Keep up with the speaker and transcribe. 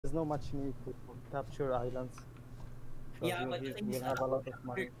there's no much need to capture islands. Yeah, but the thing we'll is, have a lot of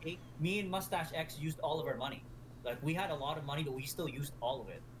money. me and Mustache X used all of our money. Like we had a lot of money, but we still used all of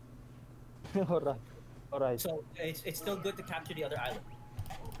it. Alright, alright. So it's still good to capture the other island.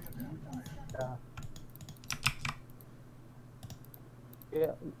 Yeah.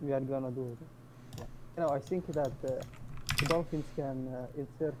 Yeah, we are gonna do it. Yeah. You know, I think that the Dolphins can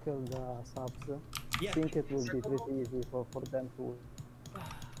encircle the subs. Yeah, I think it will be pretty easy for them to.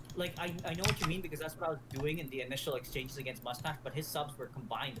 Like I know what you mean because that's what I was doing in the initial exchanges against Mustache, but his subs were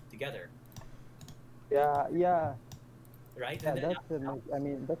combined together. Yeah, yeah. Right? Yeah, I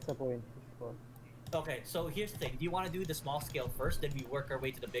mean, that's a point for sure. Okay, so here's the thing. Do you want to do the small scale first, then we work our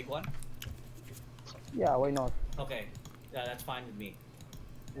way to the big one? Yeah, why not? Okay, yeah, that's fine with me.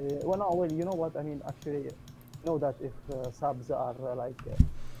 Well, no, well, you know what? I mean, actually, you know that if subs are like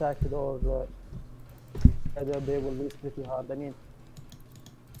sacked or they will lose pretty hard. I mean,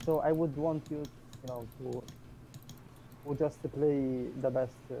 so I would want you, you know, to just play the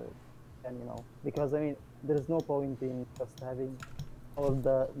best, and you know, because I mean, there is no point in just having all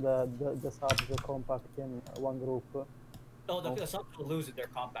the subs compact in one group. Oh, the subs will lose if they're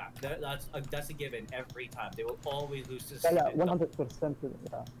compact. That's a given every time. They will always lose to. Yeah, 100%.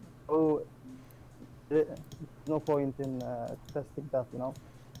 Yeah. So there's no point in testing that, you know.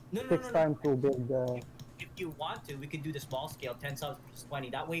 No, it takes time to build. If you want to, we could do the small scale, 10 subs versus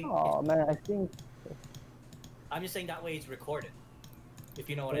 20. That way. Oh man, I think. I'm just saying that way it's recorded. If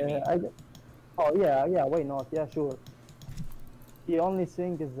you know what I mean. Oh yeah, yeah. Why not? Yeah, sure. The only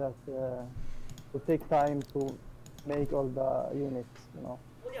thing is that it will take time to make all the units, you know.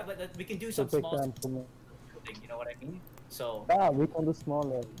 Well, yeah, but we can do some small thing, you know what I mean? So yeah, we can do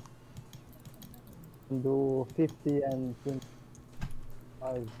smaller. We can do 50 and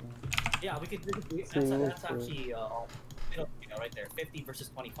 25. Yeah, we could. That's actually you know, right there, 50 versus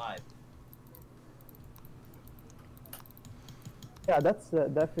 25. Yeah, that's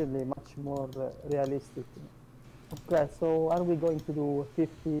definitely much more realistic. Okay, so are we going to do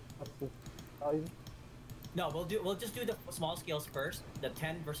 50 versus 5? No, we'll just do the small scales first, the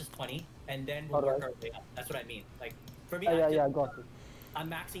 10 versus 20, and then we'll work our way up. That's what I mean. Like for me, yeah, got it. I'm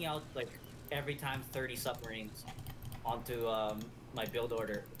maxing out like every time 30 submarines onto my build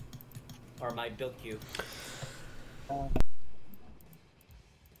order or my build queue. All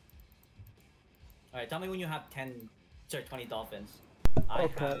right, tell me when you have 20 dolphins. I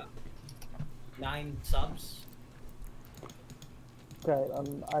have 9 subs. Okay,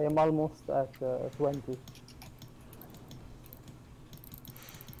 I am almost at 20.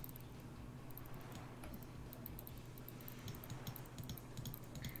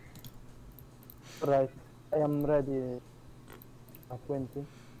 Right, I am ready at 20.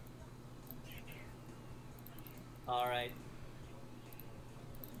 Alright,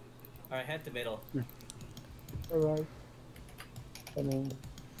 head to middle. Alright. I mean...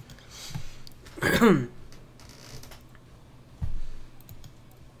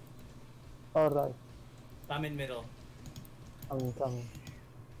 Alright. I'm in middle. I'm coming.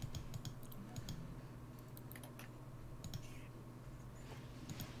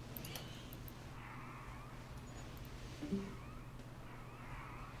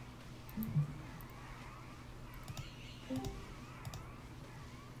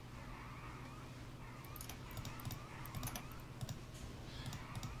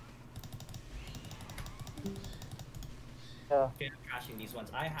 Yeah. Okay, I'm crashing these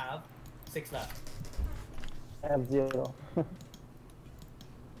ones. I have 6 left. I have 0.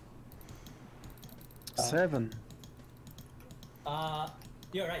 7.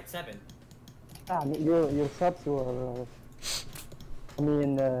 You're right, 7. Your subs were, I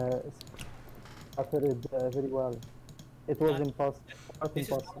mean, started very well. It was impossible.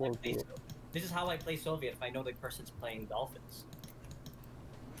 This is how I play Soviet if I know the person's playing Dolphins.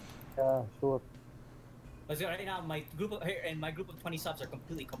 Yeah, sure. Because right now, my group of 20 subs are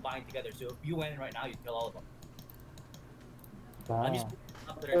completely combined together. So if you went in right now, you'd kill all of them. I'm just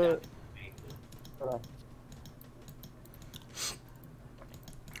up there down. Right.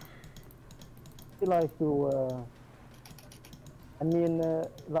 I like to. I mean,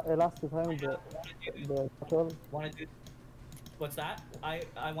 last time the battle. Want to do? What's that?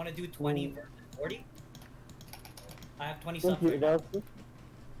 I want to do 20 versus 40. I have 20 subs right now.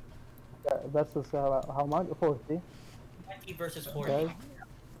 Versus how much? 40. 20 versus 40. Okay.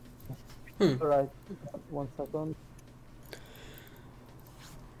 Alright, 1 second.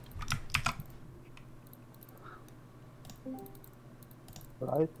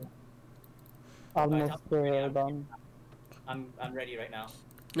 Right. Almost done. I'm ready right now.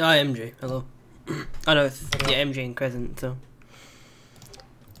 Hi, MJ. Hello. I know it's MJ and Crescent, so.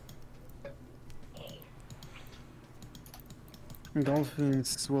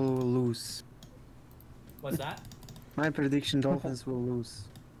 Dolphins will lose. What's that? My prediction: Dolphins will lose.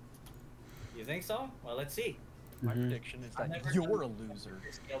 You think so? Well, let's see. My Mhm. prediction is I've that never you're a done loser.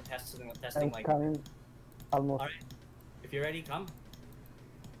 Scale testing I'm like. coming. Almost Alright. If you're ready, come.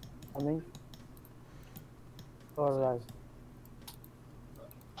 coming. Alright.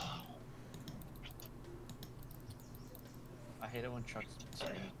 I hate it when Chuck's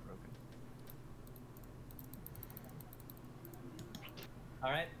screen is broken.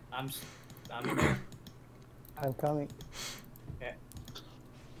 Alright, I'm there. I'm coming. Okay.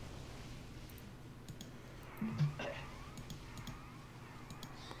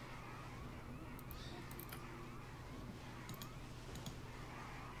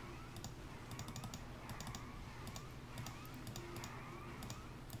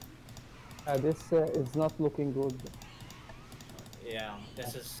 This is not looking good. Yeah,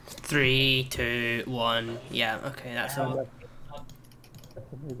 this is 3, 2, 1. Yeah, okay, that's I all. have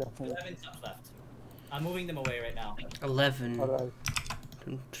Definitely. 11 subs left. I'm moving them away right now. 11. Alright.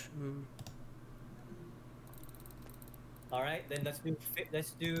 Alright, then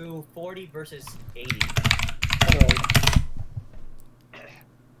let's do 40 versus 80. Alright.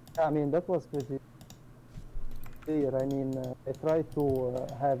 I mean, that was pretty clear. I mean, I tried to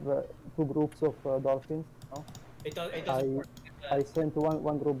have two groups of dolphins. No? It doesn't work. I sent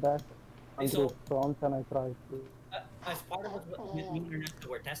one group back, one So- group front, and I tried to. As part of what me and Ernesto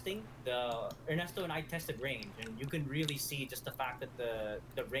were testing, Ernesto and I tested range, and you can really see just the fact that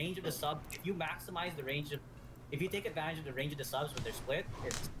the range of the sub, if you maximize the range of, if you take advantage of the range of the subs when they're split,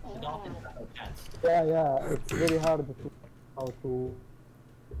 the Dolphins have no chance. Yeah, it's very hard to how to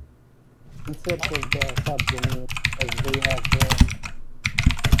insert the subs in it, as they have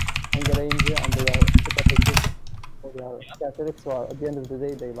in the range and they are capable, they are scattered. So at the end of the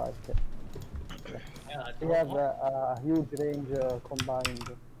day, they like it. Yeah, They have a huge range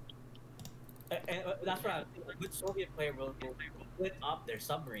combined. and that's what a good Soviet player will split up their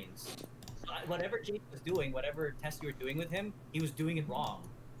submarines. So whatever Jake was doing, whatever test you were doing with him, he was doing it wrong.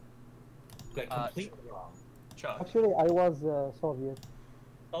 Like completely wrong. Chuck. Actually, I was Soviet.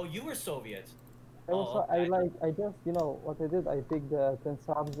 Oh, you were Soviet. I just, you know, what I did, I picked 10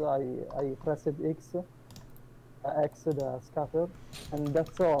 subs, I pressed X the scatter, and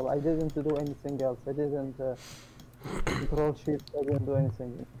that's all. I didn't do anything else. I didn't control shift, I didn't do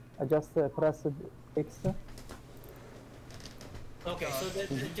anything. I just pressed X. Okay, so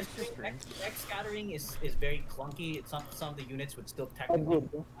just X scattering is very clunky. It's some of the units would still Not technically.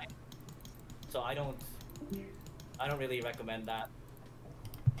 good. So I don't really recommend that.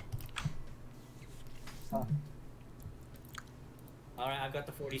 Ah. All right, I've got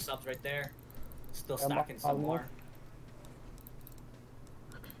the 40 subs right there. Still I'm stacking some almost. more.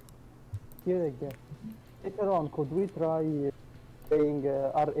 Here again. Later on, could we try playing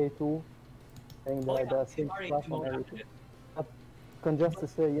RA2, playing Oh, yeah, the same RA2 class and mode after everything? this. Can just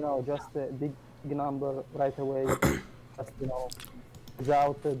say, you know, just a big number right away, just, you know,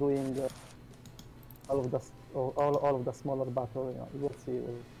 without doing all of the smaller battle. You know, we'll see.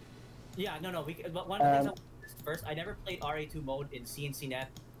 Yeah, no. But one of the things I want to list first, I never played RA2 mode in CNCnet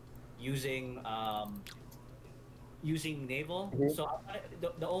using using naval. Mhm. So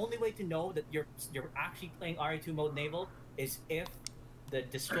the only way to know that you're actually playing RA2 mode naval is if the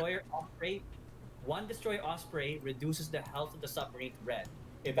destroyer osprey, one destroyer osprey reduces the health of the submarine to red.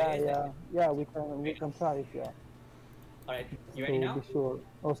 If it is, Yeah, we can try it. Yeah. all right, you ready To now? be sure.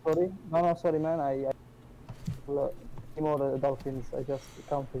 Oh, sorry. No, sorry, man. I more dolphins. I just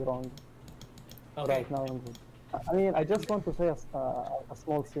counted wrong. Okay. Right now, I'm good. I mean, I just want to say a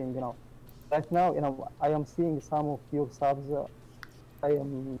small thing. You know, right now, you know, I am seeing some of your subs. I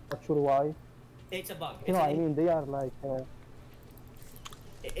am not sure why. It's a bug. You know, I mean, they are like, So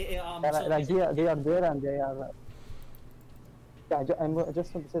they are there and they are. Yeah, I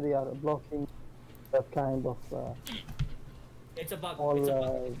just want to say they are blocking that kind of. it's a bug. all, It's a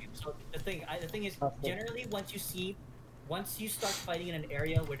bug. So the thing is, Okay. generally, once you start fighting in an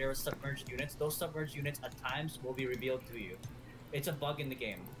area where there are submerged units, those submerged units at times will be revealed to you. It's a bug in the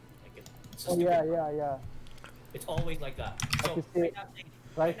game. Like it's a Oh stupid yeah, bug. yeah. It's always like that. But So you see, right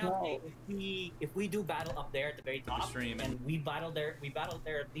right now, now, if we do battle up there at the very top, Stream. and we battle there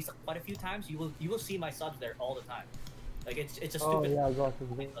at least quite a few times, you will see my subs there all the time. Like it's a oh stupid. yeah, I got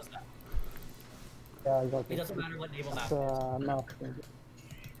It it. does that. Yeah, I got It it. doesn't matter what naval map It's it is. nothing.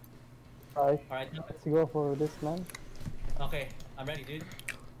 Right, All right. let's go for this, man. Okay, I'm ready, dude.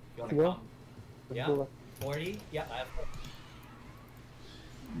 You wanna Go. come? Let's Yeah. do it. 40? Yeah, I have.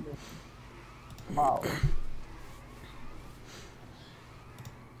 Wow.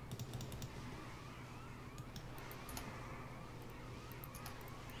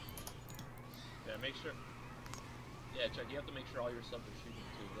 make sure. Yeah, Chuck, you have to make sure all your subs are shooting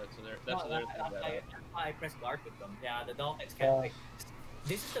too. That's their No, thing. that's why I press guard with them. Yeah, the Dolphins can't. Like,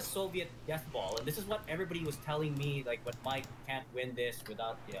 this is the Soviet death ball, and this is what everybody was telling me. Like, but Mike can't win this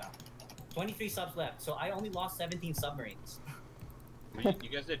without. Yeah, 23 subs left, so I only lost 17 submarines. You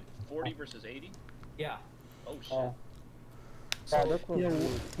guys did 40 versus 80? Yeah. Oh shit. Yeah, So, that was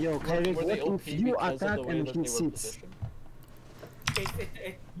Yo, Kireeek, were they what OP if you because attack of the way and that he they were sits? positioned?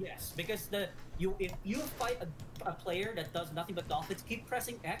 Yes, because if you fight a player that does nothing but Dolphins, keep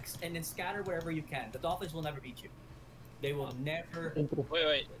pressing X and then scatter wherever you can. The Dolphins will never beat you. They will never.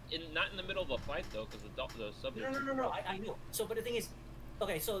 Wait. Not in the middle of a fight though, because the subs. No. I know. So, but the thing is,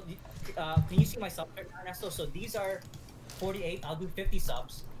 okay. So, can you see my sub right now, Ernesto? So these are 48. I'll do 50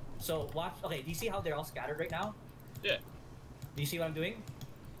 subs. So watch. Okay, do you see how they're all scattered right now? Yeah. Do you see what I'm doing?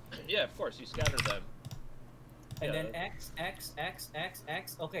 Yeah, of course. You scatter them. And Yeah. then X.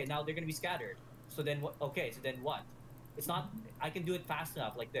 Okay, now they're gonna be scattered. So then what? Okay, so then what? It's not. I can do it fast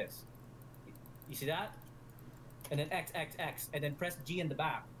enough like this. You see that? And then X, and then press G in the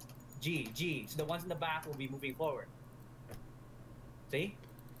back. G. So the ones in the back will be moving forward. See?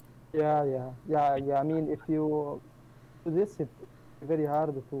 Yeah. I mean, if you do this, it's very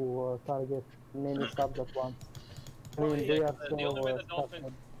hard to target many subs at once. I mean, they are so the only way the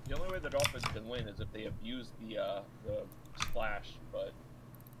scattered. Dolphins can win is if they abuse the splash, but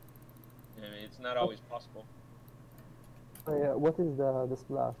I mean, it's not always possible. What is the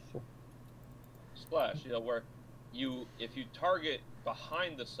splash? Splash, where if you target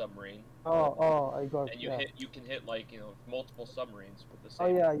behind the submarine, I got. and Yeah. you can hit like multiple submarines with the Oh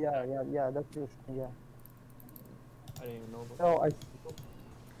same. yeah. That's interesting. Yeah. I didn't even know about No, I.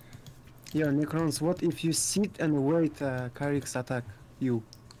 Yo, Necrons, what if you sit and wait Kireeek's attack you?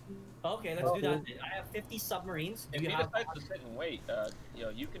 Okay, let's do that. I have 50 submarines. If Do he you have? decides to sit and wait,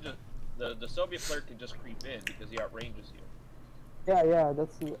 you can just the Soviet player can just creep in because he outranges you. Yeah.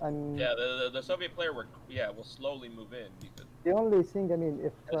 That's. I mean. Yeah, the Soviet player will slowly move in because The only thing, I mean,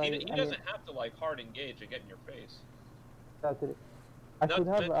 if he doesn't have to like hard engage and get in your face. Exactly. I Not could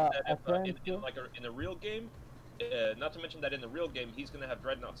to have mention a that friend. in a real game, not to mention that in the real game he's gonna have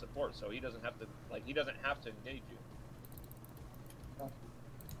dreadnought support, so he doesn't have to engage you.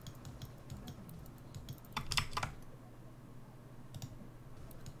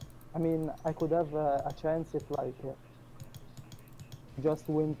 I mean, I could have a chance if like just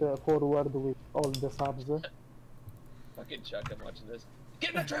went forward with all the subs. Fucking Chuck, I'm watching this.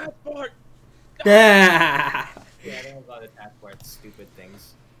 Get in the transport! Yeah, I don't know about the transport. Stupid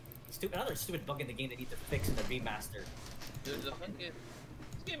things. Another stupid bug in the game they need to fix in the remaster. The fucking this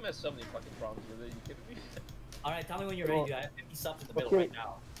game has so many fucking problems with it. You kidding me? All right, tell me when you're ready. Dude. I have 50 subs in the middle Okay. right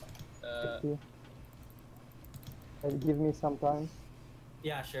now. Give me some time.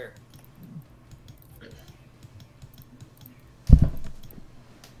 Yeah, sure.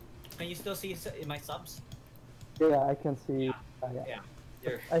 Can you still see my subs? Yeah, I can see. Yeah.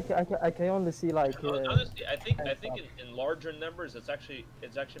 You're... I can only see like. Honestly, I think in larger numbers, it actually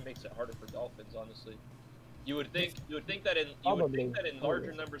makes it harder for Dolphins. Honestly, you would think that in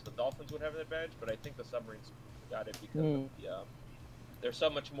larger numbers the Dolphins would have an advantage, but I think the Submarines got it because of there's so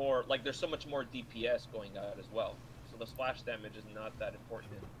much more DPS going out as well. So the splash damage is not that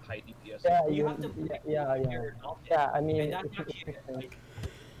important in high DPS. Yeah, you have to. Yeah, I mean. And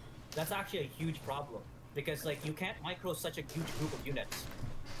that's actually a huge problem because like you can't micro such a huge group of units.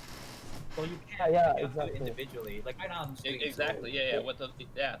 Well, you can. Yeah, you have to exactly. individually. Like right now, I'm just Exactly. Yeah.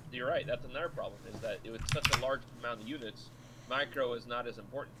 You're right. That's another problem is that with such a large amount of units, micro is not as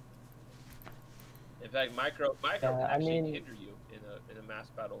important. In fact, micro can actually hinder you in a mass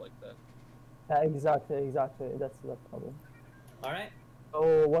battle like that. Exactly. That's the problem. All right.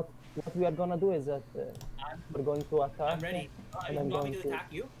 So what we are gonna do is that we're going to attack. I'm ready. And You I'm want me going to attack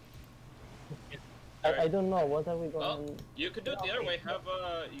you? I don't know. What are we going? Well, you could do it the other way. Have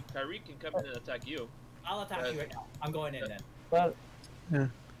Kireeek can come in and attack you. I'll attack you right now. I'm going in then. Well, Yeah.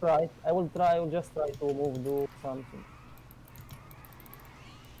 right. I will just try to do something.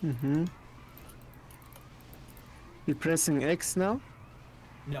 You pressing X now?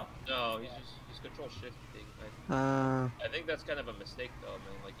 No. No, he's control shifting. Uh, I think that's kind of a mistake though,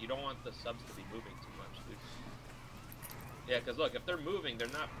 man. Like you don't want the subs to be moving too much, dude. Yeah, because look, if they're moving, they're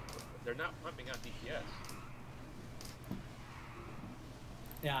not pumping out DPS.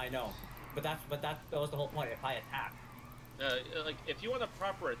 Yeah, I know. But that was the whole point. If I attack. Like if you want a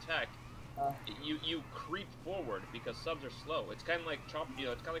proper attack, you creep forward because subs are slow. It's kind of like it's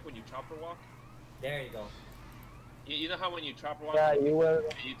kind of like when you chopper walk. There you go. You know how when you chopper one, Yeah, you were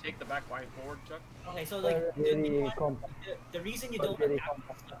you take the back line forward, Chuck? Okay, so like very compact. the reason you But don't very attack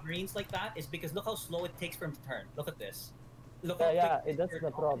compact. submarines like that is because look how slow it takes for him to turn. Look at this. Look Yeah, how yeah, quick that's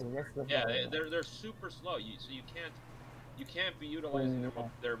the problem. That's the Yeah, problem. they're super slow. So you can't be utilizing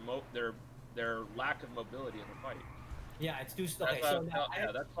their lack of mobility in the fight. Yeah, it's too slow. That's Okay, why, so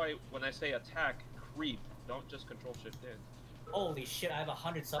now that's why when I say attack, creep, don't just control shift in. holy shit, I have 100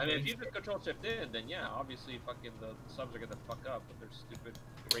 I mean, submarines. if you just control shift in, then yeah, obviously fucking the subs are gonna fuck up with their stupid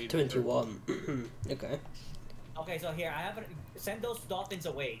rate. 21. Okay. Okay, so here I have send those dolphins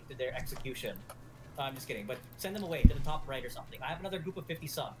away to their execution. I'm just kidding, but send them away to the top right or something. I have another group of 50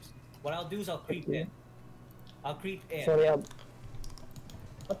 subs. What I'll do is I'll creep in. I'll creep in. Sorry,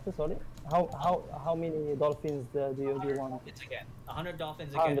 sorry. How many dolphins do you want? Dolphins again. 100 dolphins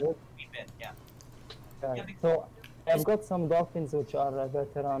again. 100? Creep in. Yeah. Okay. So I've got some dolphins which are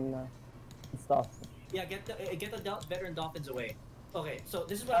veteran stuff. Yeah. Get the veteran dolphins away. Okay. So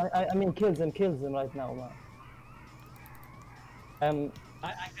this is what I mean, kills them right now, man.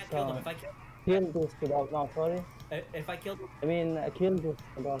 I can't kill them if I kill. Kill those dolphins. No, sorry. If I kill them. I mean, kill those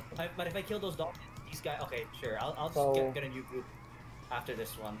dolphins. But if I kill those dolphins, these guys. Okay, sure. I'll just So- get a new group after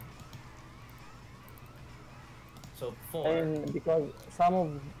this one. So 4. And because some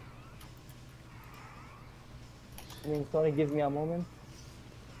of, I mean, sorry, give me a moment.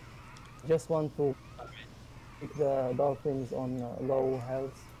 Just want to pick the dolphins on low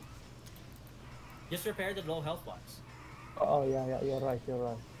health. Just repair the low health ones. Oh yeah, you're right.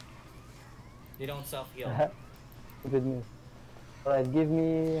 They don't self heal. Good news. Alright, give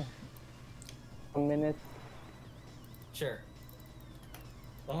me 1 minute. Sure.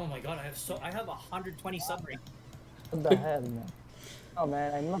 Oh my god, I have 120 submarines. What the hell, man? Oh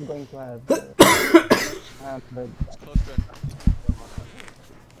man, I'm not going to have. But Close to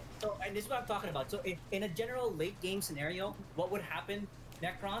So, and this is what I'm talking about. So, in a general late game scenario, what would happen,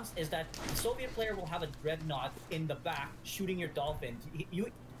 Necrons, is that the Soviet player will have a dreadnought in the back shooting your dolphins.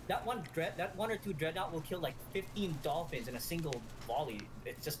 That one or two dreadnought will kill like 15 dolphins in a single volley.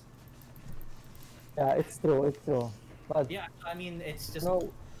 It's just yeah, it's true. But yeah. I mean, it's just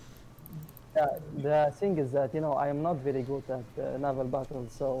no. The thing is that I am not very good at naval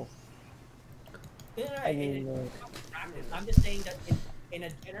battles, so yeah, I mean, practice. I'm just saying that in a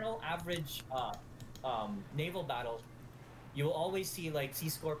general average naval battle, you will always see like sea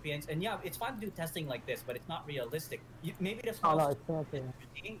scorpions, and yeah, it's fun to do testing like this, but it's not realistic. Maybe the small no, it's not.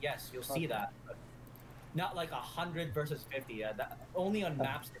 yes, you'll see that, but not like 100 versus 50. Yeah, that only on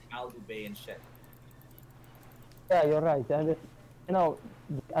maps like Malibu Bay and shit. Yeah, you're right. And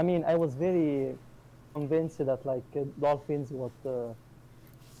I mean, I was very convinced that like dolphins would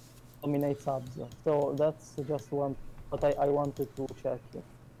dominate subs. So that's just one. But I wanted to check.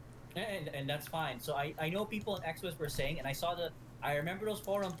 And that's fine. So I know people in Xmas were saying, and I remember those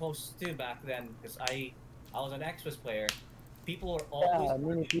forum posts too back then because I was an Xmas player. People were always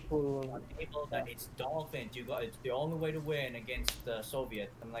many people that it's dolphins. It's the only way to win against the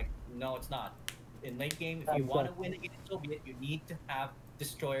Soviet. I'm like, no, it's not. In late game, if you want to win against Soviet, you need to have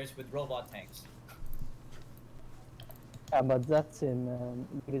destroyers with robot tanks. Yeah, but that's in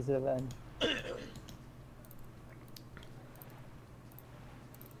Revenge.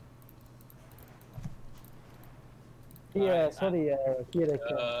 Yeah, sorry,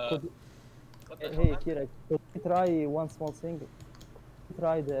 Kireeek. Hey, Kireeek, could we try one small thing?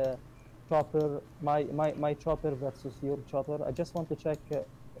 Try the chopper, my chopper versus your chopper. I just want to check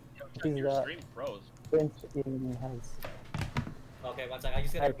Your stream froze. print in health. Okay, one second. I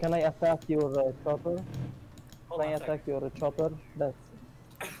just gotta... Can I attack your chopper? Hold Can I on a attack your chopper? That's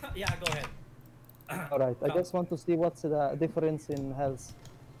yeah, go ahead. alright. I just want to see what's the difference in health.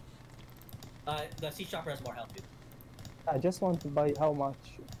 The sea chopper has more health, dude. I just want to buy how much.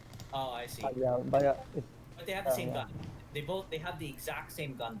 Oh, I see. Yeah, buy But they have the same gun. They have the exact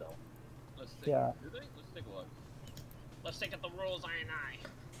same gun though. Let's take, Yeah. do they? Let's take a look. Let's take at the rules, I and I.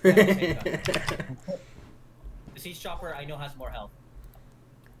 They have the same gun. The sea chopper I know has more health.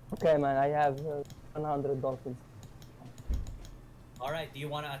 Okay, man. I have 100 dolphins. All right. Do you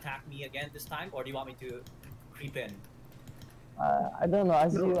want to attack me again this time, or do you want me to creep in? I don't know,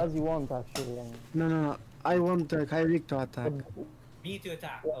 as you want actually. No. I want Kireeek to attack. Me to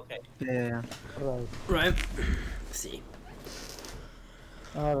attack. Okay. Yeah. Right. Right. Let's see.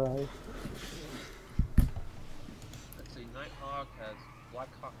 Alright. Let's see, Nighthawk has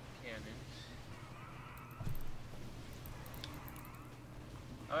Blackhawk cannons.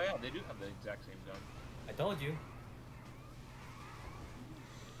 Oh yeah, they do have the exact same gun. I told you.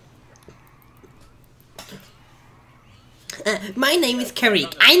 My name is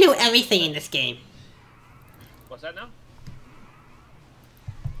Kireeek. I know everything in this game. What's How's that now?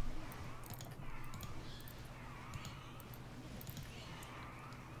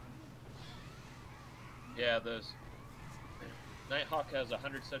 Yeah, the Nighthawk has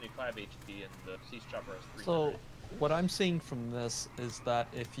 175 HP and the Siege Chopper has 300. So, what I'm seeing from this is that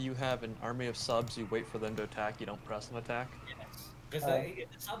if you have an army of subs, you wait for them to attack, you don't press an attack. Yes. Because if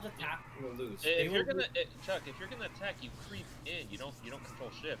the subs attack, we'll lose. If you're gonna Chuck, if you're gonna attack, you creep in. You don't control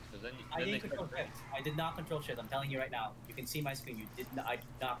shift because then. I didn't control shift. I did not control shift. I'm telling you right now. You can see my screen. I did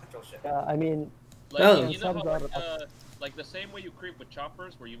not control shift. I mean, like, Oh. you know how, like the same way you creep with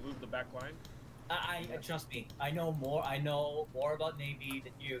choppers, where you move the back line. I trust me. I know more. I know more about Navy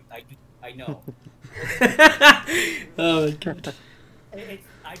than you. I know. Oh my god.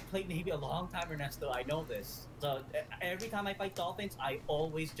 I played Navy a long time, Ernesto. I know this. So every time I fight Dolphins, I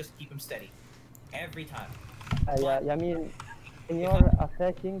always just keep them steady. Every time. yeah, I mean, when you're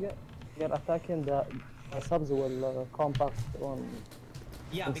attacking, the subs will compact on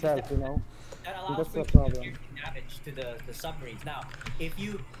themselves, you know. That allows That's for the you problem. to do damage to the submarines. Now, if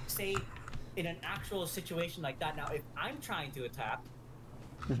you say in an actual situation like that, now if I'm trying to attack,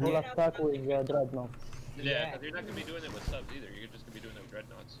 We'll attack with dreadnoughts. Yeah, because you're not gonna be doing it with subs either. You're just gonna be doing it with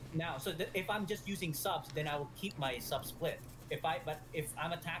dreadnoughts. now, so if I'm just using subs, then I will keep my sub split. But if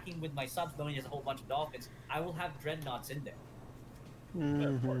I'm attacking with my subs, knowing there's a whole bunch of Dolphins, I will have dreadnoughts in there.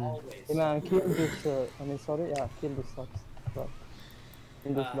 Always. Hey man, kill this. Kill the subs. Right.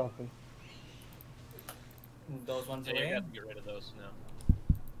 In this Dolphin. Those ones Yeah, are you in. have to get rid of those now.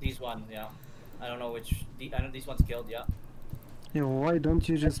 These ones, yeah. I don't know which. I know these ones killed, yeah. You know, why don't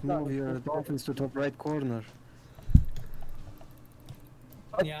you just move your Dolphins to top right corner?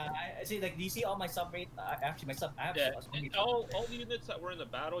 Yeah, I see. Like, do you see all my submarines? Actually, my sub. I have Yeah, submarines. all the units that were in the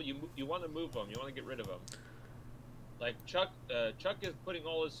battle, you want to move them. You want to get rid of them. Like Chuck is putting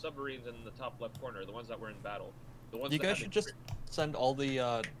all his submarines in the top left corner, the ones that were in battle. The ones You that guys have should just send all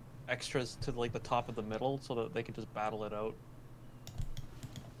the extras to like the top of the middle so that they can just battle it out.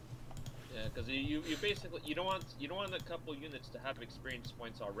 Yeah, because you basically you don't want a couple units to have experience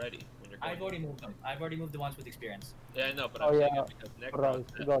points already when you're going. I've already moved them. I've already moved the ones with experience. Yeah, I know, but Oh, I'm saying yeah. it because Necrons,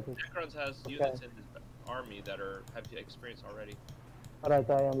 Got it. Necrons has units in his army that have experience already. Alright,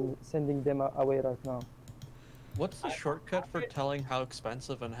 I am sending them away right now. What's the shortcut for telling how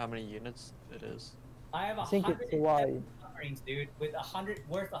expensive and how many units it is? I have I think it's 100 Y. submarines, dude, with 100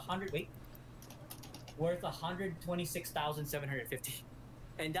 worth 126,750,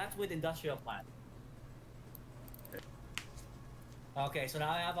 and that's with industrial plant. Okay, so now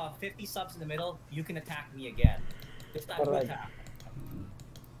I have 50 subs in the middle. You can attack me again. This time you Alright. attack.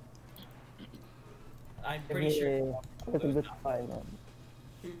 I'm Give pretty me sure. a little bit of time.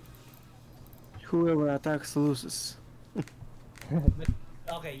 Whoever attacks loses.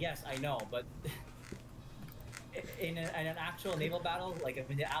 Okay, yes, I know, but in an actual naval battle, like if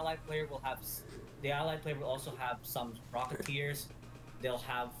the allied player will have, the allied player will also have some rocketeers. They'll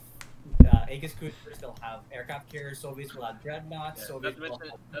have Aegis cruisers. They'll have aircraft carriers. Soviets will have dreadnoughts. Yeah, Soviets will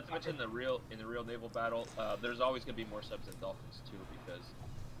not to mention in the real naval battle, there's always gonna be more subs than Dolphins too, because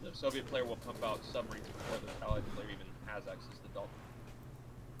the Soviet player will pump out submarines before the Allied player even has access to Dolphins.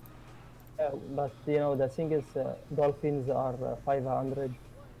 But you know, the thing is, Dolphins are 500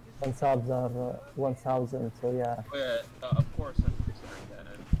 and subs are 1,000. So yeah. Oh, yeah, of course, I'm considering that.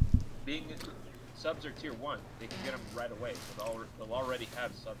 And being subs are tier 1, they can get them right away, so they'll already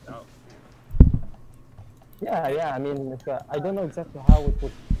have subs out. Yeah. I mean, I don't know exactly how it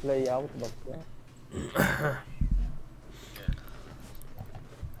would play out, but yeah.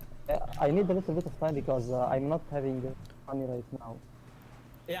 I need a little bit of time because I'm not having the money right now.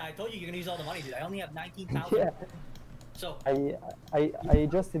 Yeah, I told you you're gonna use all the money, dude. I only have 19,000. Yeah. So I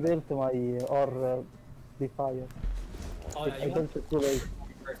just built my or fire. oh, yeah, I you built it too late.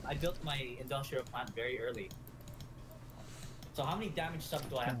 I built my industrial plant very early. So how many damage subs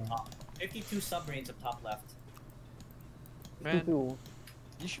do I have top? 52 submarines up top left. Man, 52.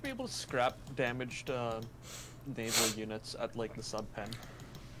 you should be able to scrap damaged naval units at like the sub pen,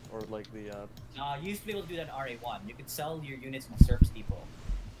 or like the. You used to be able to do that in RA1. You could sell your units in Service Depot,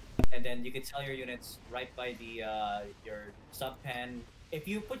 and then you could sell your units right by the your sub pen. If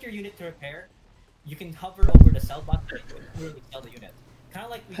you put your unit to repair, you can hover over the sell button and literally sell the unit. Kind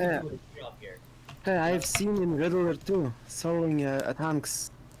of like we can do with Zero up here. Hey, I've seen in Red Alert too, selling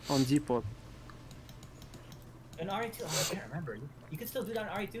tanks on depot. In RA2, oh, I can't remember. You can still do that in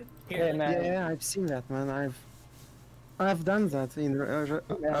RA2. Here, Hey, man. Yeah, I've seen that, man. I've done that in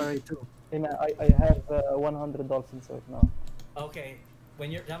RA2. Hey man, I have 100 Dolphins right now. Okay,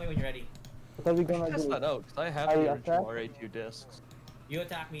 tell me when you're ready. What are we gonna Test do? that out, because I have I the attack? original RA2 discs. You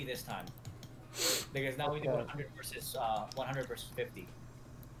attack me this time. Because now we do Okay. 100 versus 50.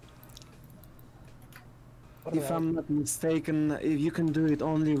 If I'm not mistaken, if you can do it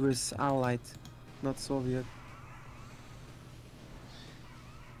only with Allied, not Soviet.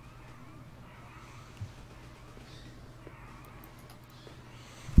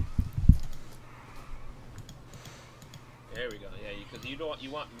 There we go. Yeah, because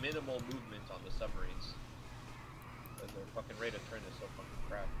you want minimal movement on the submarines. Because their fucking rate of turn is so fucking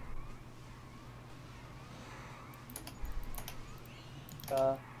crap.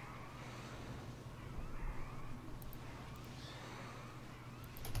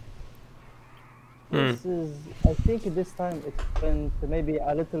 This is, I think this time it went maybe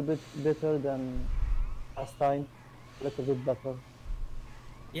a little bit better than last time. A little bit better.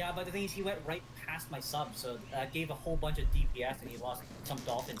 Yeah, but the thing is, he went right past my sub, so that gave a whole bunch of DPS, and he lost some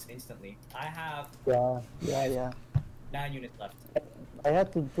Dolphins instantly. I have Yeah. 9 units left. I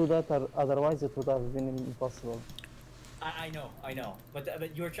had to do that, otherwise it would have been impossible. I know,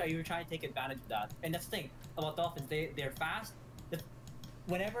 but you were trying to take advantage of that, and that's the thing about Dolphins. They're fast.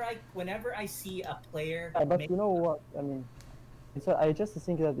 Whenever I see a player, But you know what? I mean, so I just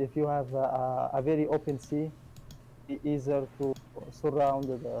think that if you have a very open sea, it's easier to surround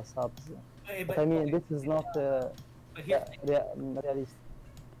the subs. But I mean, this is not but here's the thing. realistic.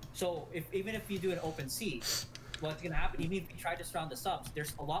 So even if you do an open sea, what's gonna happen? Even if you try to surround the subs,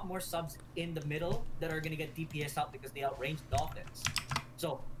 there's a lot more subs in the middle that are gonna get DPS out because they outrange the Dolphins.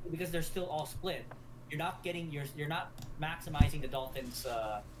 So because they're still all split, you're not maximizing the Dolphins.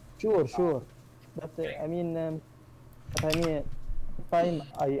 Sure. But Okay. I mean, time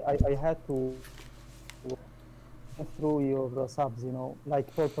I had to go through your subs, you know,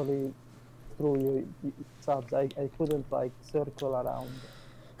 like totally through your subs. I couldn't like circle around.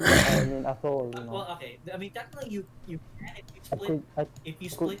 I mean, at all, you know. Well, okay. I mean, technically, you can if you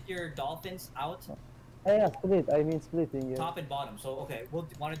split your Dolphins out Yeah, split. I mean, splitting. Yeah. top and bottom. So okay, we'll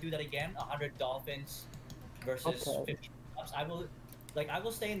want to do that again. 100 Dolphins versus 50 subs. I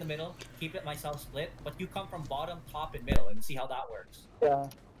will stay in the middle, keep it myself split, but you come from bottom, top, and middle, and see how that works. Yeah.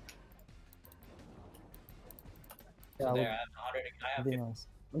 So there, I have 50. Nice.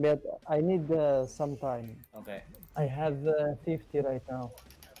 But I need some time. Okay. I have 50 right now.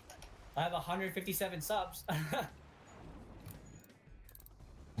 I have 157 subs.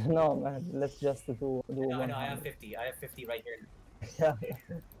 No, man. Let's just do No, 100. I have 50. I have 50 right here. Yeah.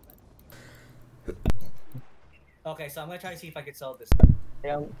 Okay, so I'm gonna try to see if I can sell this.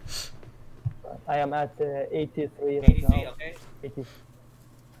 I am at 83 right 83, now. okay? 80.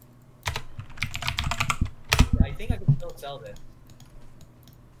 I think I can still sell this.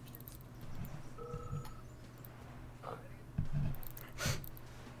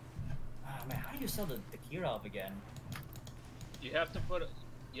 Ah, man, how do you sell the Kirov again? You have to put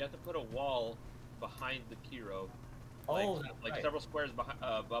a wall behind the Kiro. Oh, like right. several squares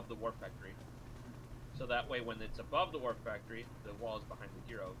above the war factory. So that way, when it's above the war factory, the wall is behind the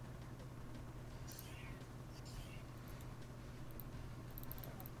Kiro.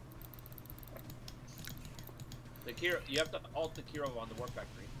 The Kiro, you have to alt the Kiro on the war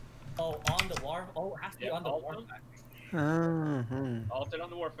factory. Oh, on the war? Oh, it has to be on the war them. factory. Alt it on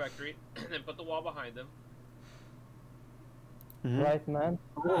the war factory, and then put the wall behind them. Right, man?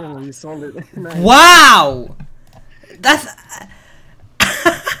 Oh, you sold it. Nice. Wow! That's...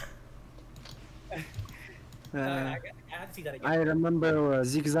 I have to see that again. I remember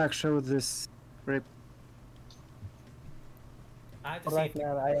Zigzag showed this rip. I have to see Right, if...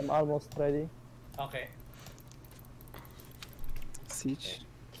 man. I am almost ready. Okay. Siege.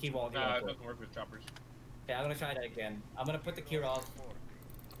 Key wall. It doesn't work with choppers. Okay, I'm gonna try that again. I'm gonna put the Kirov.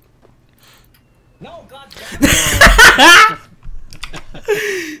 No, god damn it!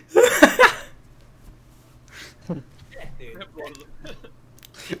 Shit, dude.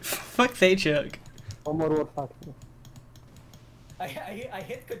 Fuck they joke. One more war factory. I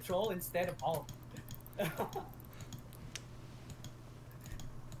hit control instead of alt.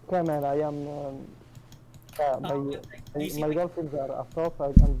 Okay, man. I am. My Dolphins are up top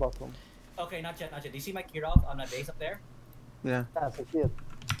and bottom. Okay, not yet. Do you see my Kirov on my base up there? Yeah. That's a kid.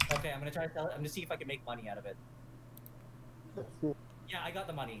 Okay, I'm gonna try to sell it. I'm gonna see if I can make money out of it. Let's see. Yeah, I got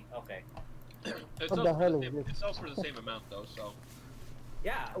the money. Okay. It What the hell is it this? sells for the same amount though, so.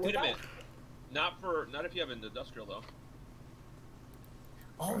 Yeah. Wait a minute. Not if you have an industrial though.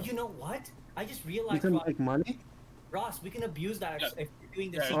 Oh, you know what? I just You realized, can make money? Ross, we can abuse that if we're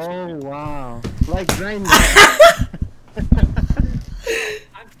doing this. Yeah. Oh, wow. Like grinding.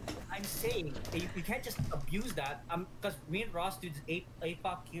 I'm saying you can't just abuse that. Because me and Ross do this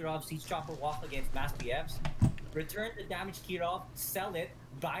APOC Kirov Siege Chopper walk against mass BFs. Return the damaged Kirov, sell it,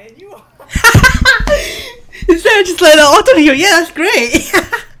 buying you? Instead of just like auto heal, yeah, that's great.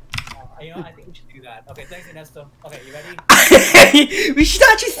 You know, I think we should do that. Okay, thanks, Ernesto. Okay, you ready? We should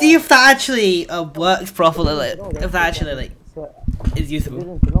actually see if that actually works properly. Like, if that actually like So, is I useful.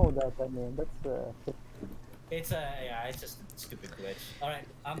 didn't know that. I mean, that's It's yeah, it's just a stupid glitch. All right,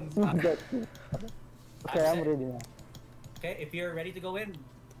 that's okay. I'm ready now. okay. If you're ready to go in,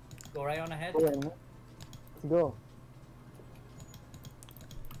 go right on ahead. Go in. Let's go.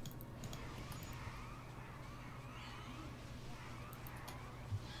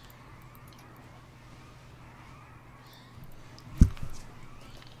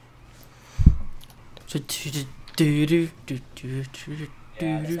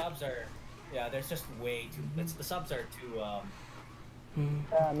 Yeah, the subs are. Yeah, there's just way too. The subs are too.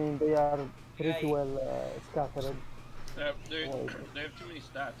 Yeah, I mean, they are pretty Yeah, well scattered. They have too many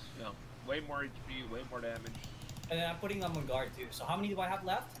stats. Yeah. Way more HP, way more damage. And then I'm putting them on guard too. So how many do I have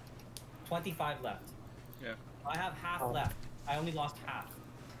left? 25 left. Yeah. I have half Oh. left. I only lost half.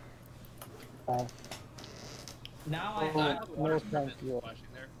 Uh, Now I Oh, have no thank you. Flashing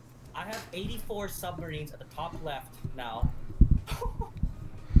there. I have 84 submarines at the top left now.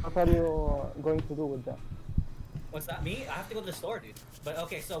 What are you going to do with them? What's that? Me? I have to go to the store, dude. But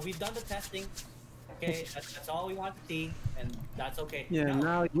okay, so we've done the testing. Okay, that's all we want to see, and that's okay. Yeah,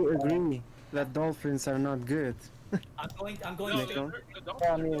 now you agree that dolphins are not good. I'm going No, to. the Dolphins Yeah,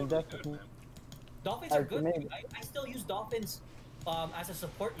 I are mean, really definitely. good, man. Dolphins are good. maybe. Dude. I still use dolphins as a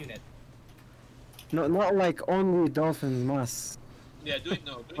support unit. No, not like only dolphins must, Yeah, doing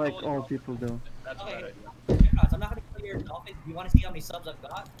like only all Dolphins, people do. That's a bad Okay. idea. I'm not gonna kill your dolphins. You want to see how many subs I've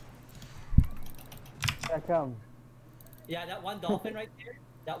got? Yeah, come. Yeah, that one dolphin right there.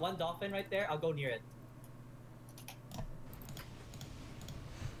 That one dolphin right there. I'll go near it.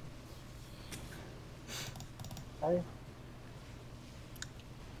 Hi.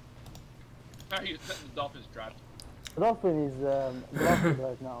 The Dolphins trapped. The dolphin is blocked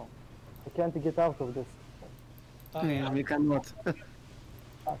right now. I can't get out of this. Okay. Yeah, we cannot.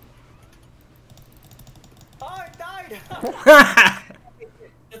 Oh, it died!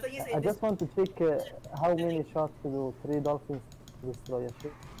 The thing is, I just want to check how many shots to do 3 dolphins to destroy a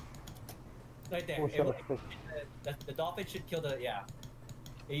ship. right there. Four It- shots. the dolphin should kill the yeah.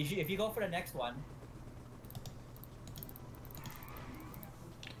 If you go for the next one.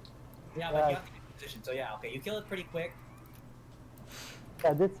 Yeah, but Yeah. you have to get in position. So yeah, okay, you kill it pretty quick.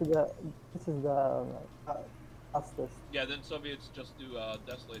 Yeah, this is the fastest. Yeah, then Soviets just do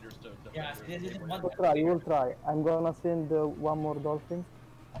desolators to defend Yeah, their this is neighboring one- We'll try. We'll try. I'm gonna send one more dolphin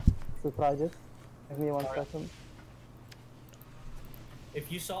to try this. Give me 1 Alright. second.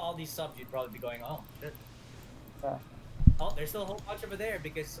 If you saw all these subs, you'd probably be going, oh, shit. Yeah. Oh, there's still a whole bunch over there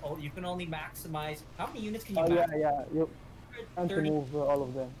because you can only maximize. How many units can you Oh yeah, max? yeah. You can't 130 move all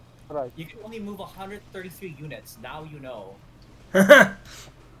of them. Right. You can only move 133 units. Now you know.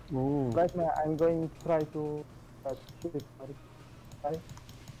 Ooh. Right now, I'm going to try to shoot it. Right?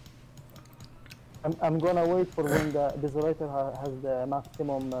 I'm gonna wait for when the desolator has the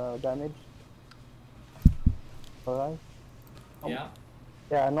maximum damage. Alright. Yeah.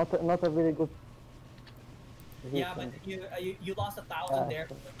 Yeah, not a very good. Yeah, but position. you lost 1,000 Yeah, there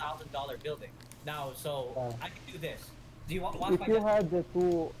sure. for $1,000 building. Now, so Yeah. I can do this. Do you want If my you had the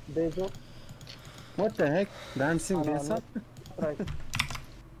 2 Bezos, What the heck? Dancing no, Vesa? right.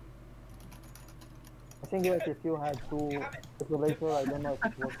 I think that if you had 2 desolator, I don't know if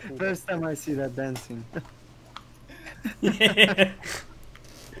it was too. First time I see that dancing.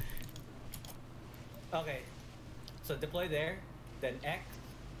 Okay. So deploy there, then X,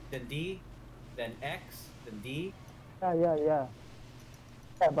 then D, then X, then D. Yeah.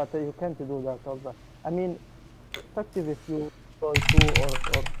 Yeah, but you can't do that also. I mean, effective if you go 2 or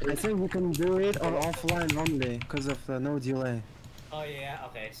I 3. think we can do it or offline only because of no delay. Oh yeah,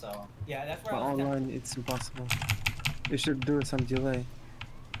 okay, so yeah, that's where But I was online it's impossible. You should do some delay.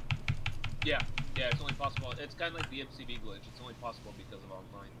 Yeah, it's only possible. It's kind of like the MCB glitch. It's only possible because of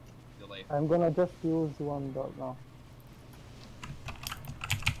online delay. I'm gonna just use 1 dot now.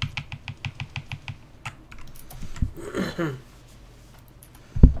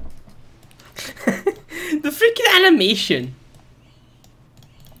 The freaking animation.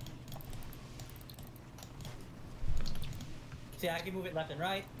 See, I can move it left and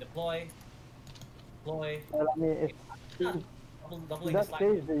right, deploy. Well, I mean, if Doubling in the that slide.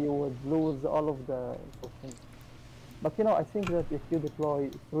 case, you would lose all of the things. But you know, I think that if you deploy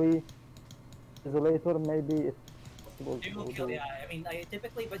 3 isolator, maybe it's possible It will to kill, do. yeah. I mean,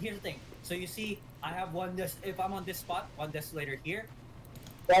 typically, but here's the thing. So you see, I have if I'm on this spot, one desolator here,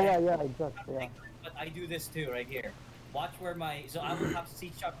 Yeah, exactly, yeah. but I do this too, right here. watch where my so I will have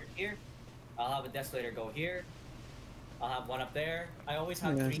siege chopper here. I'll have a desolator go here. I'll have one up there. I always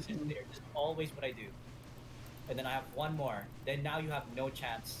have Yes. 3 desolators. This is always what I do. And then I have one more. Then now you have no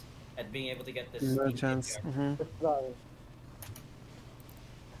chance at being able to get this. No in chance. here. Mm-hmm. Let's try.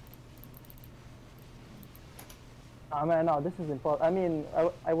 I mean, no, this is important. I mean,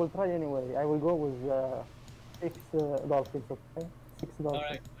 I will try anyway. I will go with 6 dolphins, okay? 6 All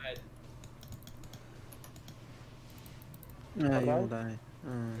dolphins. right, go ahead. Yeah, you'll Alright. die.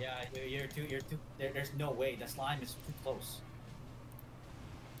 Yeah, you're too. There's no way. The slime is too close.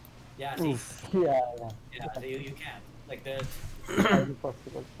 Yeah, see, Oof. Yeah, yeah, so you can't. Like the. yeah.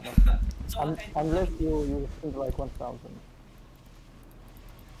 Impossible. So Unless you think like 1,000.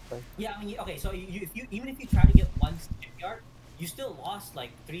 yeah, I mean, okay. So if you even if you try to get one shipyard, you still lost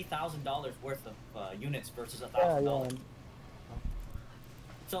like $3,000 worth of units versus Yeah, $1,000. yeah.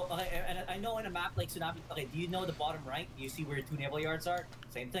 So and I know in a map like Tsunami. Okay, do you know the bottom right? You see where your 2 naval yards are?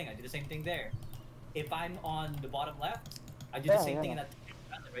 Same thing. I do the same thing there. If I'm on the bottom left, I do the Yeah, same thing yeah. in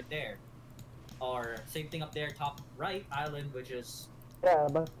that right there. Or same thing up there, top right island, which is Yeah,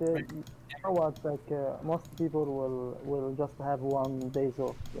 but you know what? Like most people will just have 1 day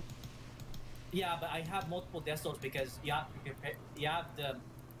off. yeah. But I have multiple desols because you have to prepare,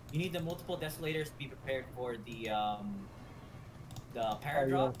 you need the multiple desolators to be prepared for the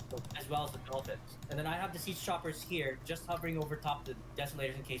paradrop as well as the dolphins. And then I have the siege choppers here, just hovering over top the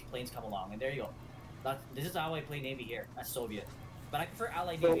desolators in case planes come along. And there you go. This is how I play Navy here as Soviet. But I prefer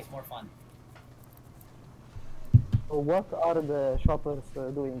Allied Navy; it's more fun. So what are the choppers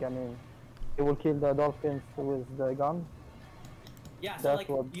doing? I mean, they will kill the dolphins with the gun. Yeah, so That's like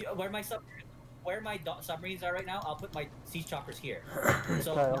what- where my submarines are right now, I'll put my siege choppers here.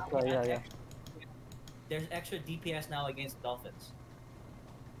 So Okay, now okay, we yeah, add yeah. there's extra DPS now against dolphins.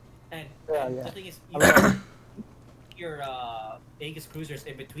 And Yeah, the yeah. thing is, you can your Aegis cruisers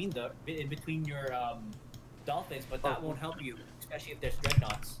in between your dolphins, but that won't help you, especially if there's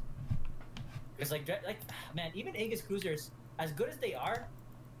dreadnoughts. Because man, even Aegis cruisers, as good as they are,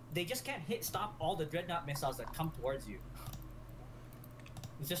 they just can't stop all the dreadnought missiles that come towards you.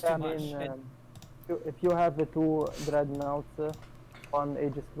 It's just too I much. mean, if you have the 2 dreadnoughts, 1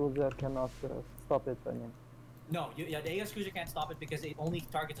 Aegis cruiser cannot stop it. I mean, No, the Aegis cruiser can't stop it because it only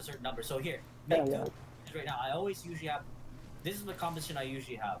targets a certain number. So here, Yeah, make yeah. 2 right now. I always usually have. This is the composition I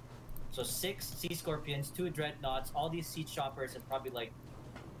usually have. So 6 Sea Scorpions, 2 Dreadnoughts, all these siege choppers, and probably like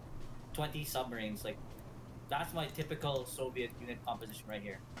 20 submarines. Like that's my typical Soviet unit composition right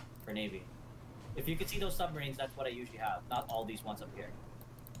here for Navy. If you can see those submarines, that's what I usually have. Not all these ones up here.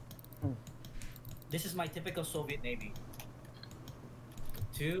 Hmm. This is my typical Soviet Navy.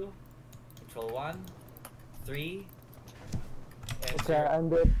 2, control 1, 3, and okay, 0.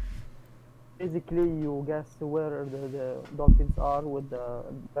 and basically you guess where the dolphins are with the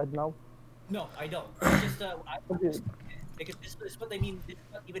dreadnought. No, I don't. It's just Okay. because this is what they mean. This is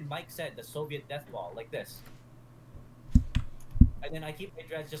what even Mike said. The Soviet death wall, like this. And then I keep my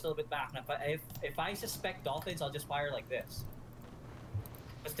dreads just a little bit back. And if I suspect dolphins, I'll just fire like this.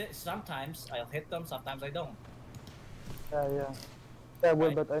 But sometimes I'll hit them. Sometimes I don't. Yeah. Yeah, well,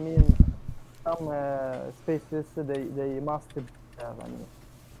 Right. but I mean, some spaces they must have. I mean,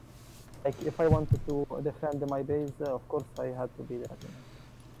 like if I wanted to defend my base, of course I had to be there.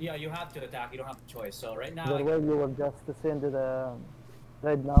 Yeah, you have to attack. You don't have a choice. So right now, The way you will just send the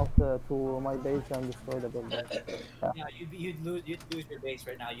dreadnought to my base and destroy the building. yeah, you'd lose your base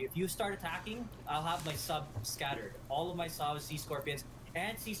right now. If you start attacking, I'll have my sub scattered. All of my subs, Sea Scorpions,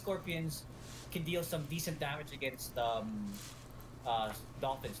 and Sea Scorpions can deal some decent damage against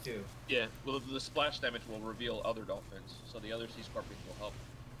dolphins too. Yeah, well, the splash damage will reveal other dolphins, so the other sea scorpions will help.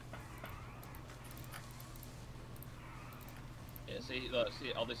 Yeah, see,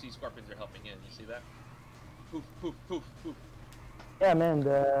 all the sea scorpions are helping in. You see that? Poof, poof, poof, poof. Yeah, man,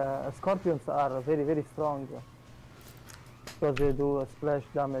 the scorpions are very, very strong because they do splash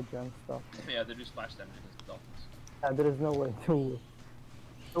damage and stuff. Yeah, they do splash damage against the dolphins. There is no way to.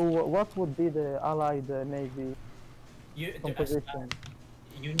 So, what would be the allied navy composition?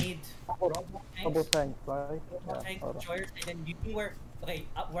 You need Double tanks, right? tank alright. destroyers, and then you see where right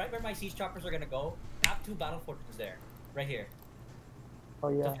where my siege choppers are gonna go. Have 2 battle fortresses there, right here. Oh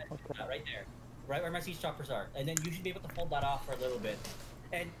yeah. Defend Okay. that right there, right where my siege choppers are, and then you should be able to hold that off for a little bit.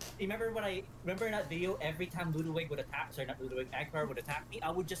 And remember in that video, every time Ludwig would attack, sorry, not Ludwig, Ankar would attack me, I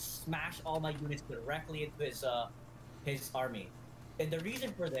would just smash all my units directly into his army. And the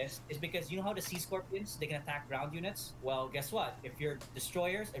reason for this is because you know how the Sea Scorpions, they can attack ground units? Well, guess what? If your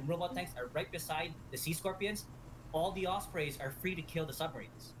destroyers and robot tanks are right beside the Sea Scorpions, all the Ospreys are free to kill the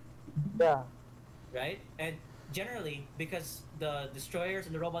submarines. Yeah. Right? And generally, because the destroyers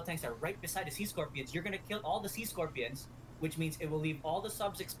and the robot tanks are right beside the sea scorpions, you're gonna kill all the sea scorpions, which means it will leave all the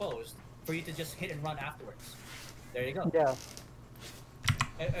subs exposed for you to just hit and run afterwards. There you go. Yeah.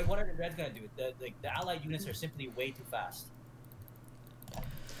 And what are the Reds gonna do? The allied units are simply way too fast.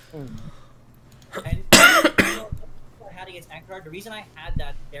 Mm. And I had against Anchor, the reason I had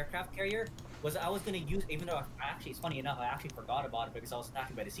that aircraft carrier was I was gonna use, even though it's funny enough, I actually forgot about it because I was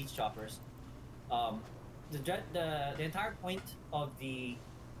attacked by the siege choppers. The entire point of the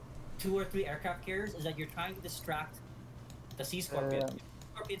 2 or 3 aircraft carriers is that you're trying to distract the sea scorpions.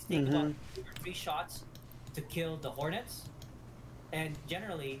 Scorpions take about 2 or 3 shots to kill the hornets, and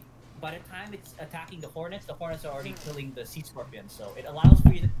generally, by the time it's attacking the hornets are already killing the sea scorpions. So it allows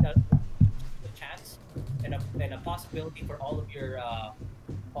for you to a chance and a possibility for all of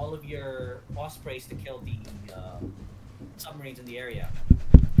your ospreys to kill the submarines in the area.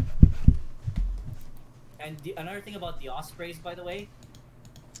 And another thing about the ospreys, by the way,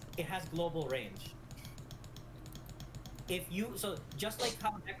 it has global range. So just like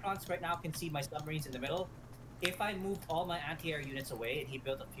how Necrons right now can see my submarines in the middle, if I moved all my anti-air units away and he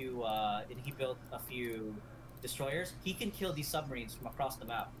built a few destroyers, he can kill these submarines from across the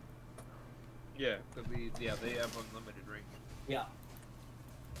map. Yeah, they have unlimited range. Yeah.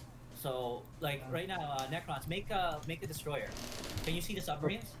 So like right now, Necrons, make a destroyer. Can you see the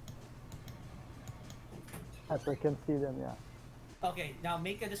submarines? Yes, I can see them. Yeah. Okay, now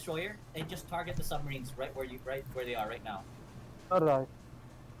make a destroyer and just target the submarines right where they are right now. All right.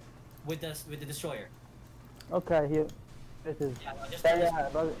 With the destroyer. Okay, here it is. Yeah, no, just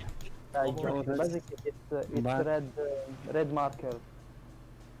basically it's red marker.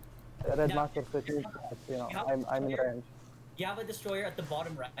 Red marker, so it means that, I'm in range. You have a destroyer at the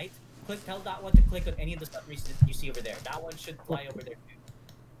bottom right. Tell that one to click on any of the submarines that you see over there. That one should fly over there too.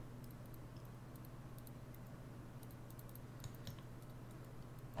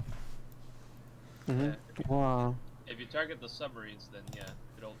 Wow. If you target the submarines, then yeah,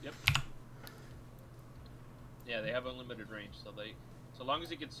 yep. Yeah, they have unlimited range, so long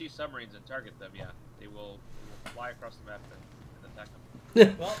as you can see submarines and target them, yeah, they will fly across the map and attack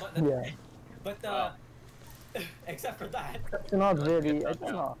them. Well, but except for that, It's not really. I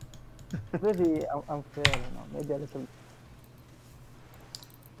don't know. Really unfair, maybe a little.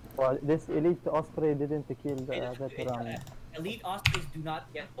 Well, this elite osprey didn't kill the veteran. elite ospreys do not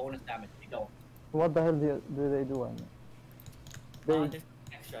get bonus damage. They don't. What the hell do they do? I mean, There's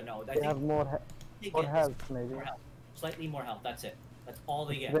extra. No, I they think have more health, maybe. more health. Slightly more health. That's it. That's all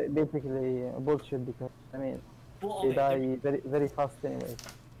they get. Basically bullshit, because I mean Well, they okay, die very fast anyway.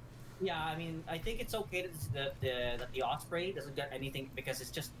 Yeah, I mean, I think it's okay that the osprey doesn't get anything because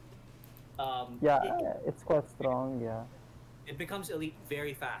it's just It's quite strong. Yeah. it becomes elite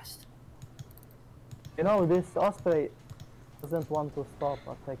very fast. You know, this osprey doesn't want to stop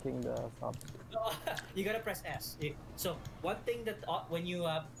attacking the subs. You gotta press S. So one thing that when you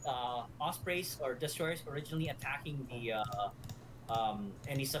have ospreys or destroyers originally attacking the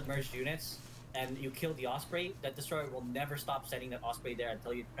any submerged units, and you kill the osprey, that destroyer will never stop sending that osprey there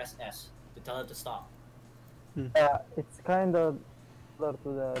until you press S to tell it to stop. It's kind of similar to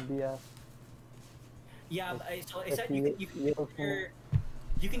the BS. Yeah, so it's that you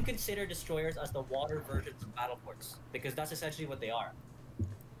can consider destroyers as the water versions of battle forts, because that's essentially what they are.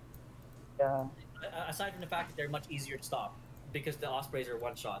 Yeah. Aside from the fact that they're much easier to stop, because the ospreys are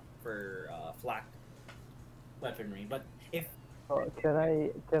one shot for flak weaponry. But if can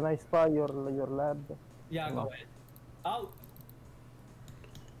I spy your lab? yeah, No. go ahead. Oh,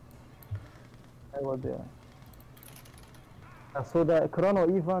 I would. So the chrono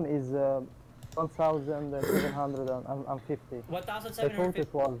even is 1,750. I thought 1,750.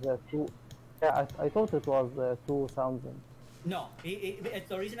 it was two. Yeah, I thought it was 2,000. No,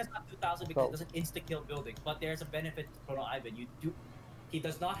 the reason it's not 2,000 because it doesn't insta kill buildings. But there's a benefit to Chrono Ivan. He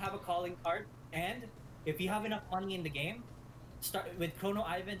does not have a calling card, and if you have enough money in the game, start with Chrono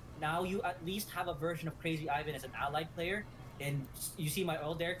Ivan. Now you at least have a version of Crazy Ivan as an allied player, and you see my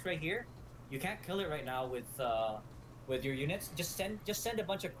oil derricks right here. You can't kill it right now with your units. Just send a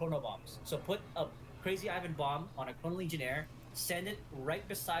bunch of Chrono bombs. So put a Crazy Ivan bomb on a Chrono Legionnaire, send it right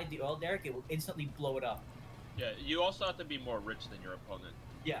beside the oil derrick. It will instantly blow it up. Yeah, you also have to be more rich than your opponent.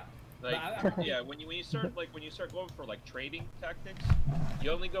 Yeah. Like, yeah, when you start going for like trading tactics, you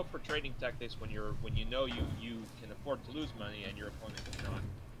only go for trading tactics when you know you can afford to lose money and your opponent cannot.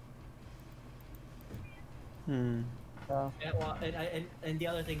 Yeah, well, and the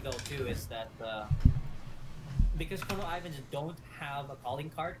other thing though too is that because Chrono Ivans don't have a calling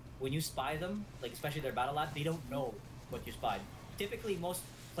card, when you spy them, like especially their battle lab, they don't know what you spied. Typically, most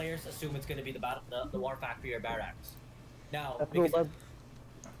players assume it's going to be the war factory or barracks. Now, True, because but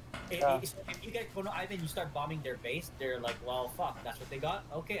if you get Chrono Ivan, you start bombing their base. They're like, well, fuck, that's what they got.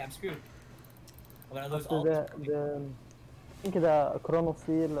 Okay, I'm screwed. I'm gonna lose all. I think the Chrono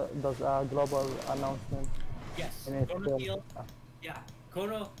Seal does a global announcement. Yes, And it's, Chrono Seal. Yeah,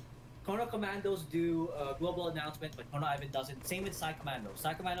 Chrono Commandos do a global announcement, but Chrono Ivan doesn't. Same with Psy Commandos.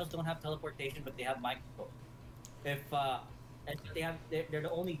 Psy Commandos don't have teleportation, but they have micro. If and they're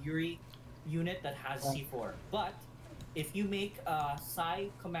the only Yuri unit that has C4. But if you make Psy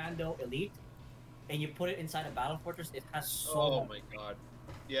Commando Elite and you put it inside a battle fortress, it has so. Oh my god!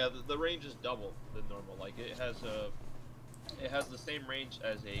 Yeah, the range is double than normal. Like it has the same range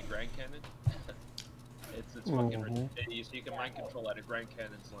as a Grand Cannon. it's fucking ridiculous. So you can mind control at a Grand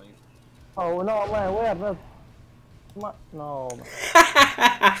Cannon's length. Oh no, where not? No.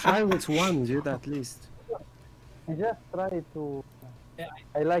 Try with one, dude, at least. I just try to. Yeah,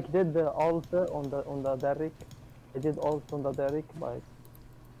 I like did the ult on the Derrick. I did ult on the Derrick, but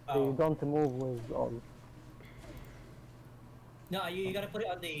they don't move with ult. No, you gotta put it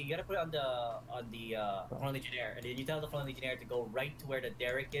on the Front Legionnaire, and then you tell the Front Legionnaire to go right to where the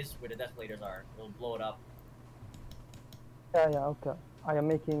Derrick is, where the Desolators are. We'll blow it up. Yeah, okay. I am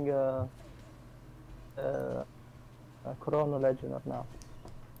making a Chrono Legionnaire now.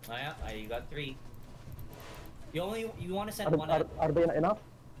 Oh yeah, you got 3. You want to send one. Are they enough?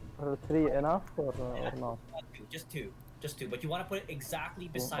 Are 3 enough or not? Just two. But you want to put it exactly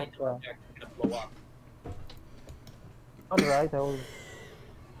beside the okay. one they're gonna blow up. Alright, I was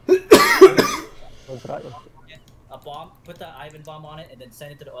right. A bomb. Put the Ivan bomb on it, and then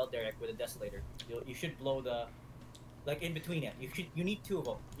send it to the oil derrick with a desolator. You should blow the, like in between it. You need 2 of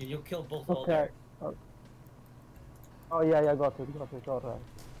them. You'll kill both oil Okay. derricks. Oh yeah, got it. Alright.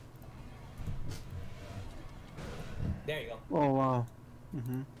 There you go. Oh wow.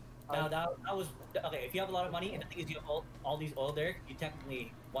 Mm-hmm. Now that was okay. If you have a lot of money, and the thing is you have all these oil derrick, you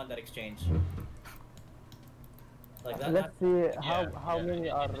technically won that exchange. Like that. Let's see how yeah. many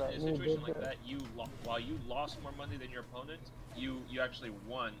are in a situation needed. like that, while you lost more money than your opponent, you actually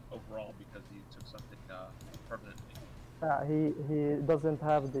won overall because you took something permanently. He doesn't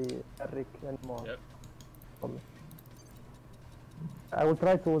have the Eric anymore. Yep. I will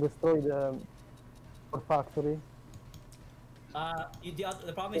try to destroy the factory.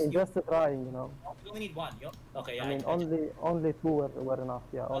 The problem is Just trying, you know. you only need 1. Okay, yeah. I mean, only 2 were enough.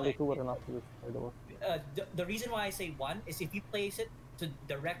 Yeah, only 2 were enough to destroy those. The reason why I say 1 is if you place it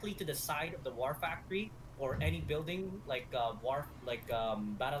directly to the side of the war factory or any building like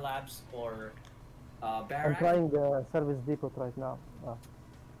battle labs or barracks. I'm trying the service depot right now.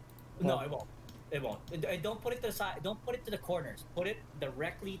 No, it won't. It won't. Don't put it to the side. Don't put it to the corners. Put it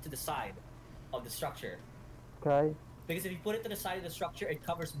directly to the side of the structure. Okay. Because if you put it to the side of the structure, it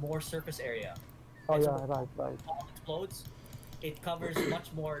covers more surface area. Oh and yeah, so right. When the bomb explodes, it covers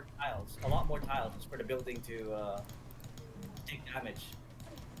much more tiles, a lot more tiles for the building to take damage.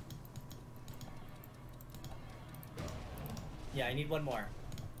 Yeah, I need 1 more.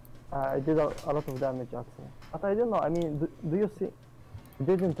 I did a lot of damage actually, but I don't know. I mean, do you see?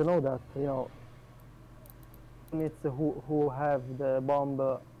 Didn't know that, you know. It's who have the bomb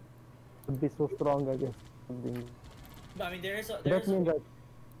would be so strong against something. No, I mean there is a. That means that.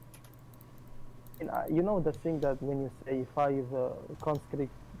 You know the thing that when you say 5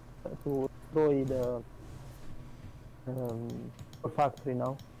 conscript to destroy the factory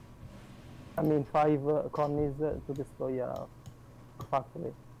now. I mean 5 colonies to destroy a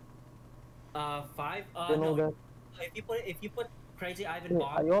factory. 5. You know no. that? If you put Crazy Ivan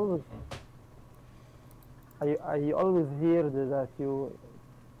bomb. I always hear that you.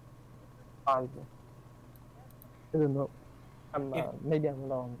 I don't know. Maybe I'm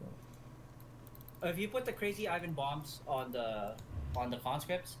wrong. If you put the Crazy Ivan bombs on the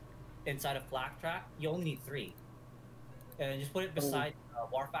conscripts inside a flak track, you only need 3. And just put it beside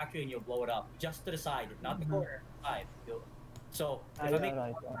War Factory and you'll blow it up. Just to the side, not the corner. Side. So if I make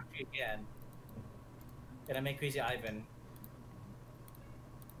War Factory again, and I make Crazy Ivan,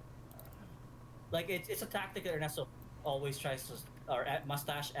 like it's a tactic that Ernesto always tries to, or at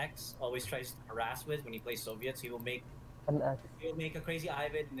Mustache X always tries to harass with when he plays Soviets. He will make a Crazy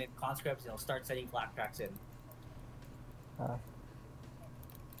Ivan and then conscripts, start setting flak tracks in.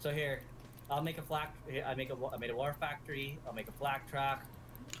 So here, I'll make a flak. I made a war factory. I'll make a flak track.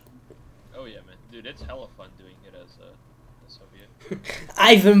 Oh yeah, man, dude, it's hella fun doing it as a Soviet.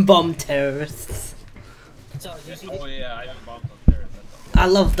 Ivan bomb terrorists. So you see yeah, Ivan bombs on terrorists. I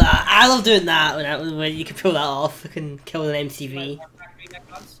love that. I love doing that when you can pull that off. You can kill an MCV.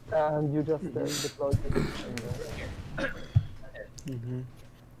 And you just deploy it.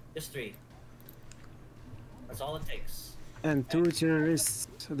 Just 3. That's all it takes. And 2 terrorists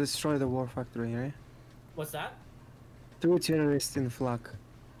destroy the war factory, right? What's that? 2 terrorists in flak.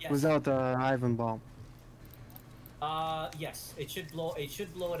 Yes. Without a Ivan bomb. Yes. It should blow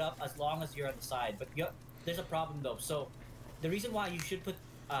it up as long as you're on the side. But there's a problem though. So, the reason why you should put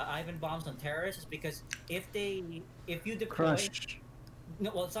Ivan bombs on terrorists is because if you deploy, Crush.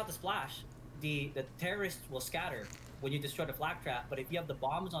 no, well, it's not the splash. The terrorists will scatter when you destroy the flak trap. But if you have the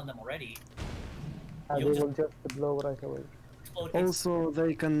bombs on them already, And you'll they will just blow right away. explode. Also,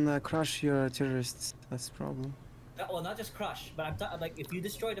 they can crush your terrorists. That's the problem. Well, not just crush, but I'm talking like if you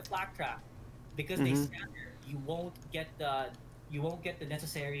destroy the flak trap, because they scatter, you won't get the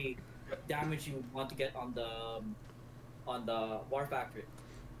necessary damage you would want to get on the war factory.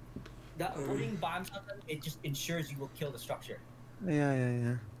 That putting bombs on them, it just ensures you will kill the structure,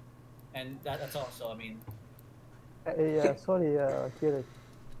 Yeah. and that's all. So I mean, Sorry, Kireeek.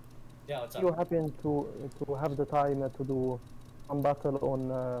 yeah, what's You up? happen to have the time to do some battle on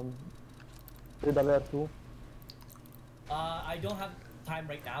Red Alert 2? I don't have time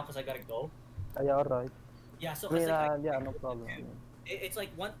right now because I gotta go. Yeah, alright. Yeah, so I mean, it's like, yeah, no problem. I mean, it's like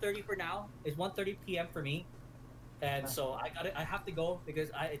 1:30 for now. It's 1:30 p.m. for me, and so I have to go because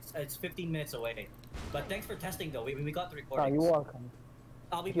it's 15 minutes away. But thanks for testing though. We got the recording. you're welcome.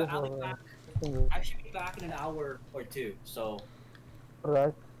 I'll be Thank you back. for, I should be back in an hour or 2. So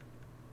Alright.